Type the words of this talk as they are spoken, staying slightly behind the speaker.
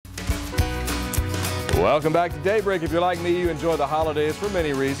Welcome back to Daybreak. If you're like me, you enjoy the holidays for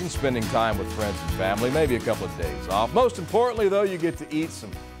many reasons, spending time with friends and family, maybe a couple of days off. Most importantly, though, you get to eat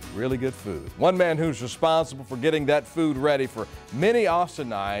some really good food. One man who's responsible for getting that food ready for many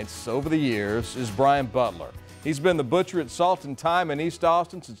Austinites over the years is Bryan Butler. He's been the butcher at Salt and Thyme in East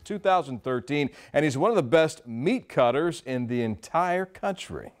Austin since 2013, and he's one of the best meat cutters in the entire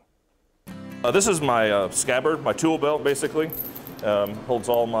country. This is my scabbard, my tool belt, basically. Holds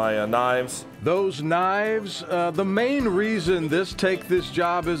all my knives. Those knives, the main reason this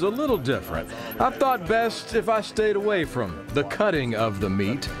job is a little different. I thought best if I stayed away from the cutting of the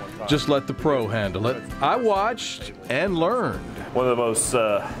meat. Just let the pro handle it. I watched and learned. One of the most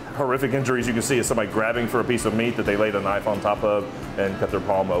horrific injuries you can see is somebody grabbing for a piece of meat that they laid a knife on top of and cut their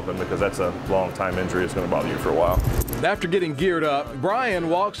palm open, because that's a long time injury. It's going to bother you for a while. After getting geared up, Bryan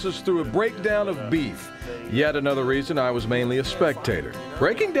walks us through a breakdown of beef. Yet another reason I was mainly a spectator.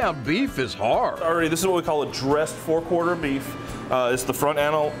 Breaking down beef is hard. Already, this is what we call a dressed four-quarter beef. It's the front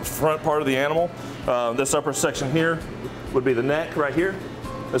part of the animal. This upper section here would be the neck right here.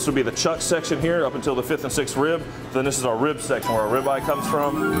 This would be the chuck section here up until the 5th and 6th rib. Then this is our rib section where our ribeye comes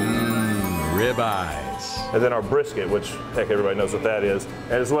from. Rib eyes. And then our brisket, which, heck, everybody knows what that is,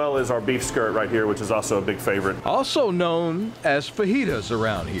 as well as our beef skirt right here, which is also a big favorite. Also known as fajitas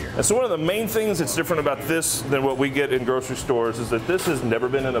around here. And so one of the main things that's different about this than what we get in grocery stores is that this has never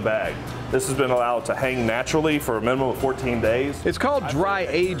been in a bag. This has been allowed to hang naturally for a minimum of 14 days. It's called dry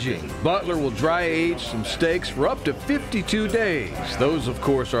aging. Butler will dry age some steaks for up to 52 days. Those, of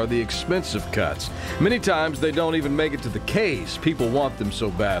course, are the expensive cuts. Many times they don't even make it to the case. People want them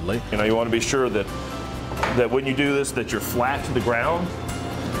so badly. You know, you want to be sure that when you do this, that you're flat to the ground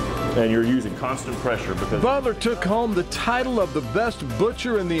and you're using constant pressure. Because Butler took home the title of the best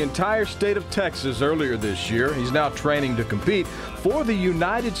butcher in the entire state of Texas earlier this year. He's now training to compete for the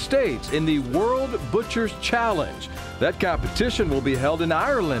United States in the World Butchers Challenge. That competition will be held in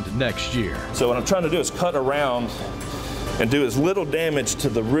Ireland next year. So what I'm trying to do is cut around and do as little damage to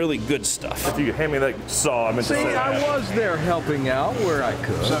the really good stuff. If you could hand me that saw, I meant to say I was there helping out where I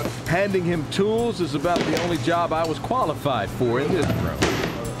could. Handing him tools is about the only job I was qualified for in this room.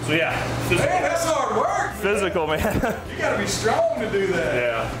 So yeah. Man, that's hard work. Physical, man. You gotta be strong to do that.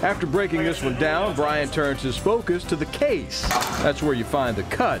 Yeah. After breaking this one down, Bryan turns his focus to the case. That's where you find the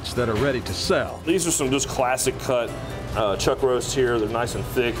cuts that are ready to sell. These are some just classic cut chuck roasts here. They're nice and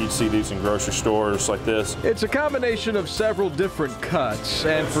thick. You'd see these in grocery stores like this. It's a combination of several different cuts,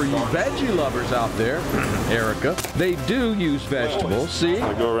 and for you veggie lovers out there, Erica, they do use vegetables. See?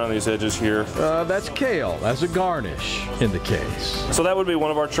 I go around these edges here. That's kale as a garnish in the case. So that would be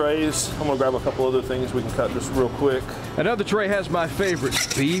one of our trays. I'm gonna grab a couple other things we can cut just real quick. Another tray has my favorite,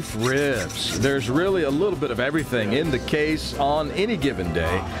 beef ribs. There's really a little bit of everything in the case on any given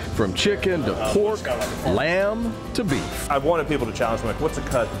day, from chicken to pork, lamb to beef. I've wanted people to challenge me, like, what's a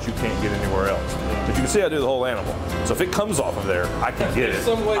cut that you can't get anywhere else? But you can see I do the whole animal. So if it comes off of there, I can get it.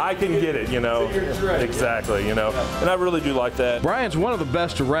 I can get it, you know. Exactly, you know. And I really do like that. Bryan's one of the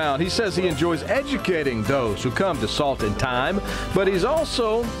best around. He says he enjoys educating those who come to Salt and Thyme, but he's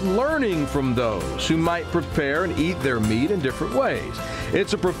also learning from those who might prepare and eat their meat in different ways.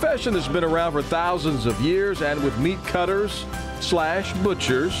 It's a profession that's been around for thousands of years, and with meat cutters /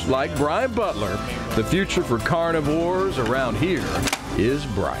 butchers like Bryan Butler, the future for carnivores around here is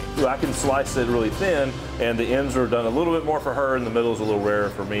bright. I can slice it really thin, and the ends are done a little bit more for her, and the middle is a little rarer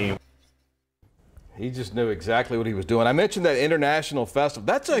for me. He just knew exactly what he was doing. I mentioned that international festival.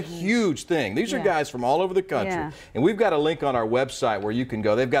 That's a huge thing. These are guys from all over the country. And we've got a link on our website where you can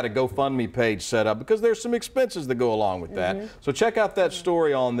go. They've got a GoFundMe page set up because there's some expenses that go along with that. So check out that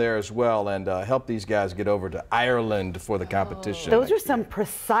story on there as well, and help these guys get over to Ireland for the competition. Those are some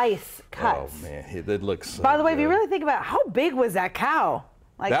precise cuts. Oh, man. It looks so By the way, good. if you really think about it, how big was that cow?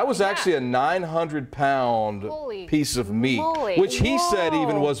 Like, that was actually a 900-pound piece of meat, which he said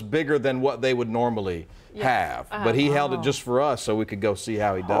even was bigger than what they would normally have. But he held it just for us so we could go see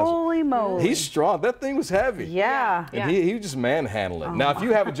how he does it. Holy moly. He's strong. That thing was heavy. Yeah. And he just manhandled it. Now, if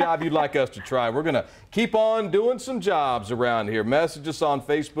you have a job you'd like us to try, we're going to keep on doing some jobs around here. Message us on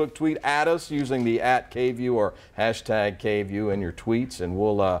Facebook, tweet at us using the @KVUE or #KVUE in your tweets, and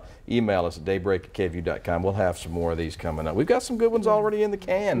we'll email us at daybreak@kvue.com. We'll have some more of these coming up. We've got some good ones already in the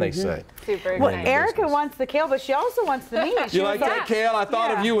can, they say. Super well, Erica wants the kale, but she also wants the meat. You like that kale? I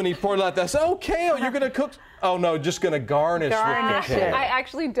thought of you when he poured it like that. I said, oh, kale, you're going to cook. Oh, no, just going to garnish with the kale. I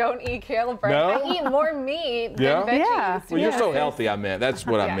actually don't eat kale, Bryan. No? I eat more meat than veggies. Well, you're so healthy, I meant. That's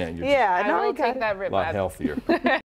what I meant. You're I will take that ribeye. a lot healthier.